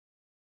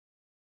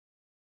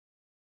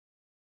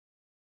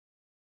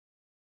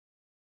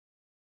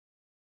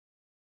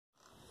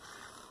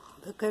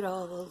Look at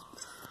all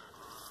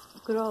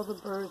the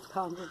birds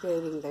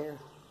congregating there.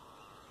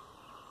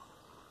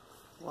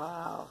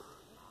 Wow.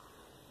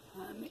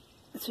 Let me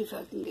see if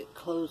I can get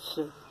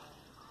closer.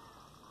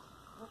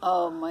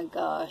 Oh my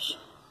gosh.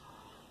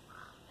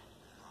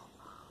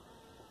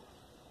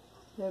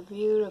 They're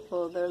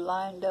beautiful. They're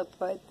lined up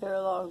right there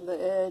along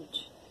the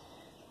edge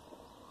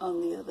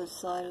on the other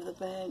side of the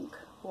bank.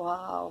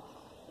 Wow.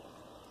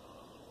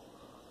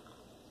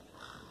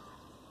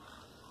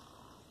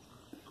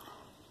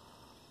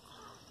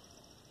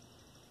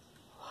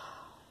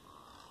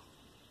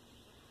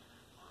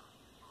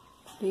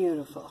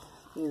 Beautiful,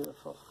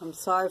 beautiful. I'm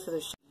sorry for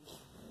the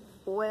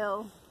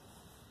Well,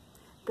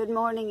 good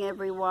morning,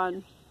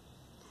 everyone.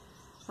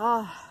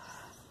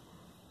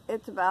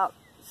 It's about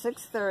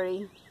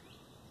 6:30,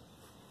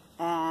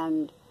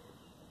 and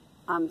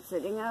I'm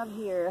sitting out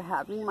here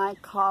having my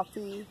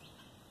coffee,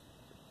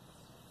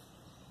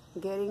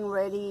 getting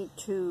ready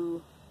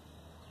to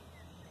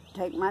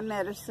take my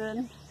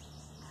medicine.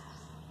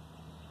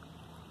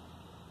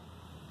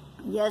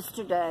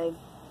 Yesterday,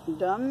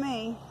 done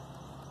me,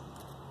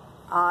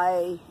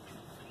 I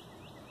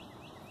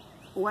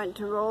went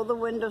to roll the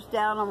windows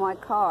down on my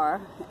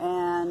car,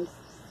 and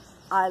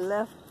I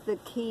left the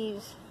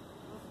keys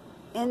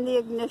in the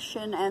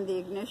ignition, and the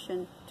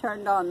ignition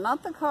turned on.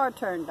 Not the car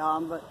turned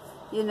on, but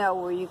you know,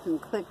 where you can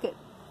click it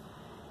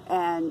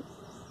and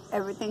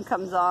everything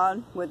comes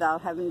on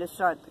without having to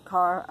start the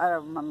car. I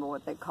don't remember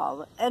what they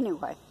call it.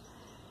 Anyway,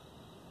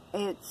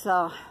 it's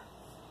so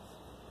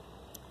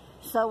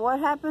what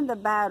happened? The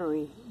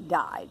battery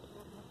died.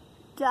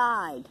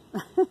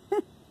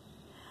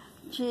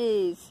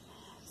 Jeez.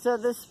 So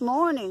this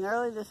morning,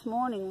 early this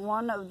morning,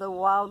 one of the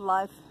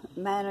wildlife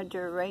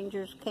manager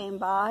rangers came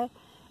by,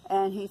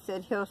 and he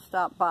said he'll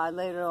stop by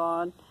later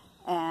on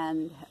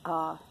and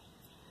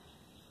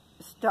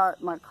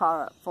start my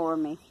car up for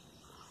me.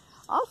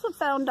 Also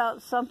found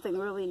out something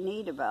really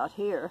neat about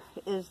here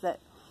is that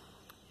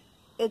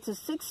it's a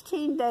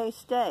 16-day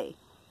stay.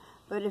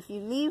 But if you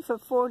leave for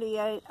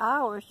 48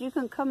 hours, you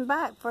can come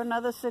back for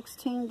another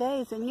 16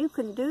 days, and you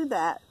can do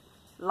that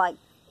like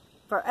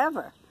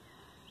forever.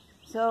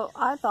 So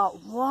I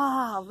thought,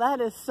 wow,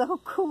 that is so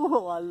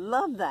cool. I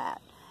love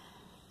that.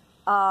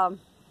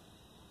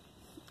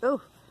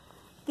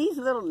 These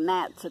little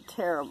gnats are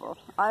terrible.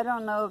 I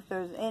don't know if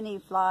there's any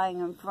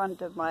flying in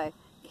front of my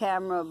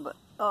camera, but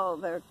oh,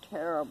 they're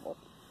terrible.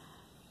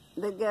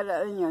 They get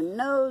in your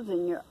nose,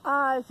 in your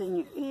eyes, in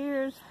your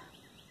ears.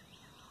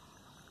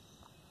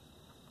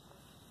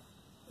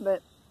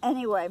 But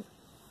anyway,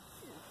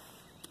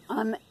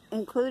 I'm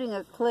including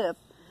a clip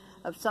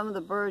of some of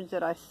the birds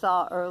that I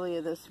saw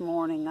earlier this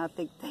morning. I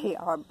think they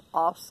are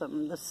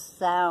awesome. The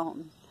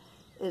sound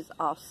is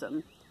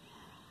awesome.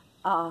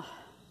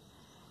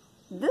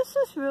 This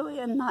is really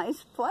a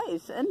nice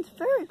place, and it's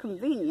very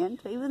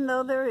convenient, even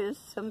though there is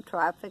some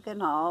traffic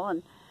and all,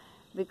 and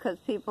because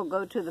people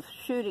go to the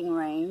shooting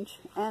range,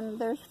 and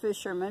there's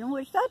fishermen,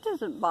 which that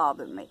doesn't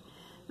bother me,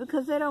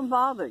 because they don't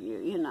bother you,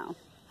 you know.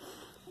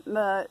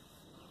 But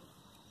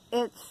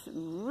it's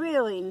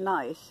really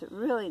nice,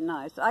 really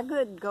nice. I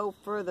could go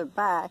further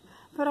back,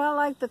 but I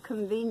like the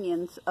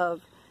convenience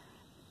of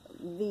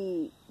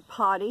the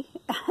potty.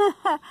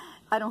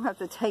 I don't have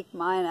to take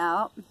mine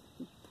out,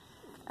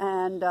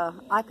 and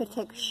I could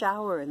take a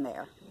shower in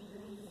there,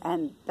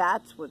 and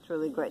that's what's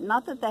really great.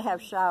 Not that they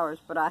have showers,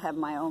 but I have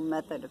my own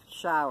method of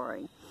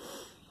showering.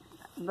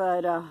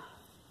 But,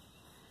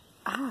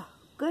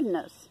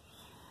 goodness.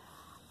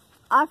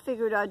 I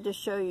figured I'd just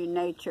show you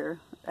nature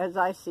as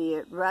I see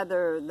it,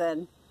 rather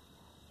than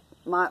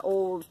my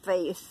old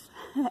face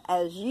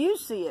as you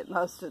see it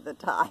most of the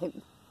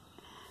time.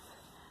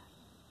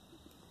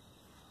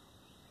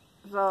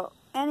 So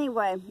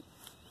anyway,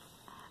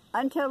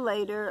 until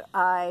later,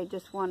 I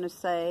just want to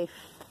say,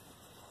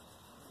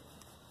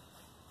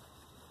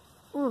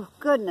 oh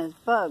goodness,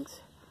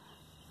 bugs.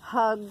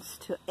 Hugs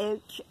to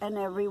each and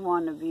every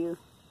one of you.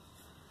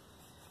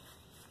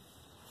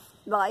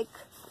 Like,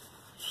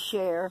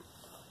 share,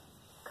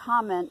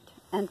 comment,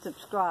 and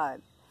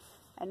subscribe.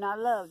 And I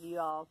love you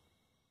all.